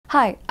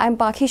Hi, I'm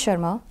Pakhi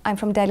Sharma. I'm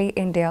from Delhi,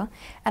 India,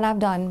 and I've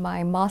done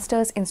my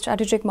Master's in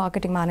Strategic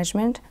Marketing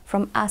Management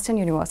from Aston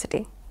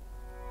University.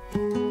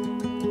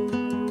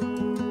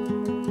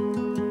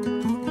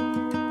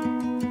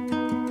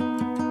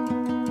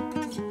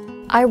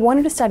 I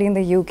wanted to study in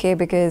the UK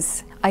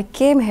because I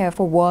came here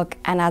for work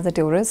and as a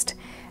tourist,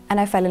 and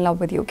I fell in love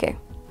with UK,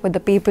 with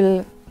the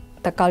people,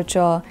 the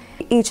culture,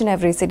 each and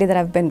every city that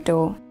I've been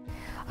to.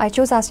 I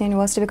chose Aston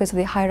University because of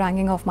the high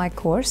ranking of my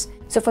course.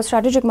 So for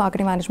strategic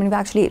marketing management, we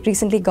actually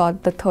recently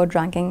got the 3rd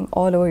ranking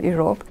all over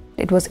Europe.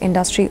 It was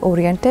industry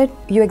oriented.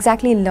 You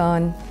exactly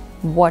learn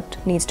what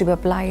needs to be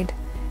applied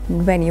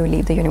when you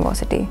leave the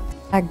university.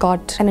 I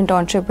got an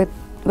internship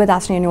with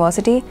Aston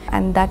University,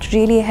 and that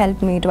really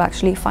helped me to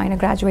actually find a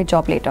graduate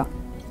job later.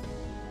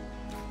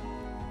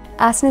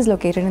 Aston is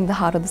located in the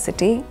heart of the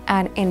city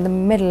and in the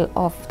middle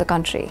of the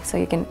country, so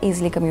you can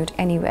easily commute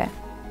anywhere.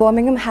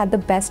 Birmingham had the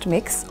best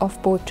mix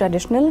of both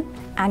traditional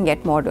and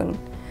yet modern.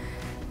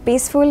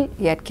 Peaceful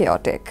yet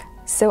chaotic.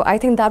 So I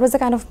think that was the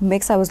kind of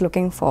mix I was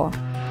looking for.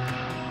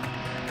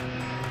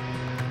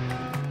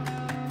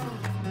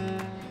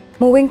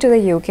 Moving to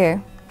the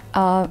UK,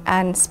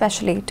 and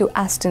especially to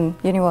Aston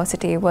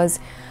University, was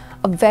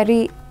a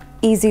very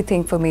easy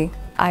thing for me.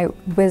 I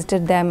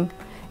visited them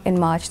in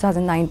March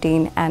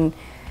 2019, and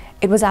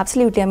it was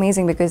absolutely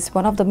amazing because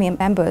one of the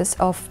members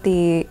of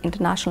the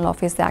international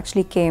office, they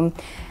actually came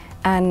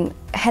and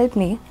helped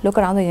me look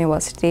around the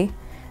university.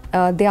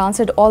 They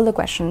answered all the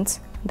questions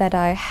that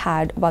I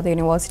had about the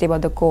university,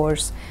 about the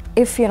course.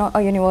 If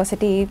a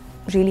university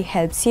really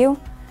helps you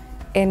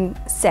in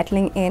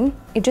settling in,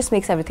 it just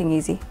makes everything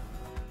easy.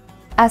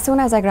 As soon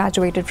as I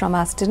graduated from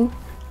Aston,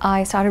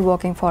 I started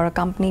working for a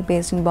company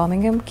based in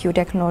Birmingham, Q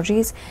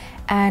Technologies,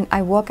 and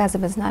I work as a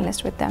business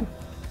analyst with them.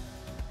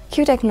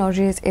 Q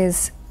Technologies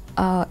is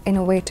an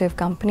innovative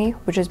company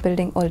which is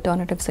building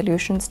alternative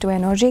solutions to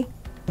energy.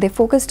 They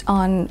focused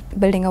on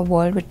building a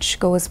world which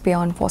goes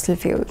beyond fossil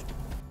fuel.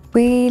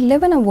 We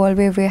live in a world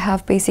where we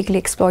have basically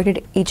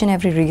exploited each and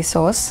every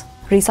resource.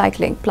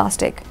 Recycling,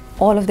 plastic,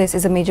 all of this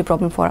is a major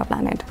problem for our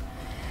planet.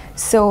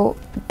 So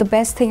the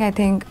best thing I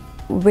think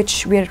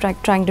which we are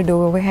trying to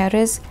do over here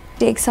is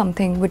take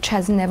something which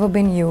has never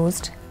been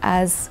used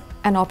as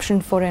an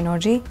option for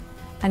energy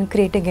and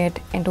creating it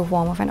into a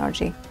form of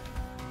energy.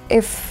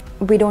 If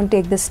we don't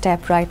take this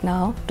step right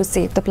now to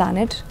save the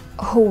planet,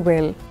 who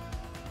will?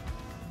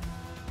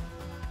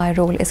 My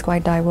role is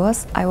quite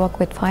diverse. I work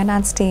with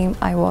finance team,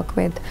 I work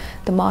with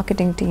the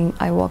marketing team,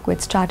 I work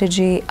with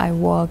strategy, I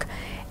work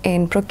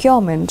in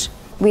procurement.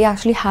 We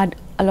actually had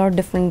a lot of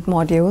different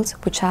modules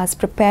which has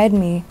prepared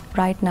me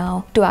right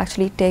now to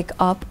actually take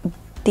up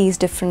these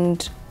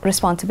different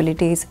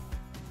responsibilities.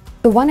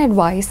 The one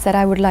advice that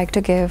I would like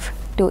to give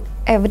to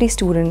every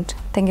student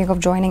thinking of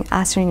joining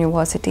Aston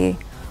University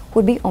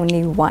would be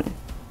only one.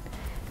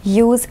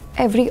 Use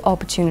every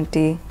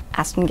opportunity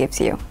Aston gives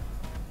you.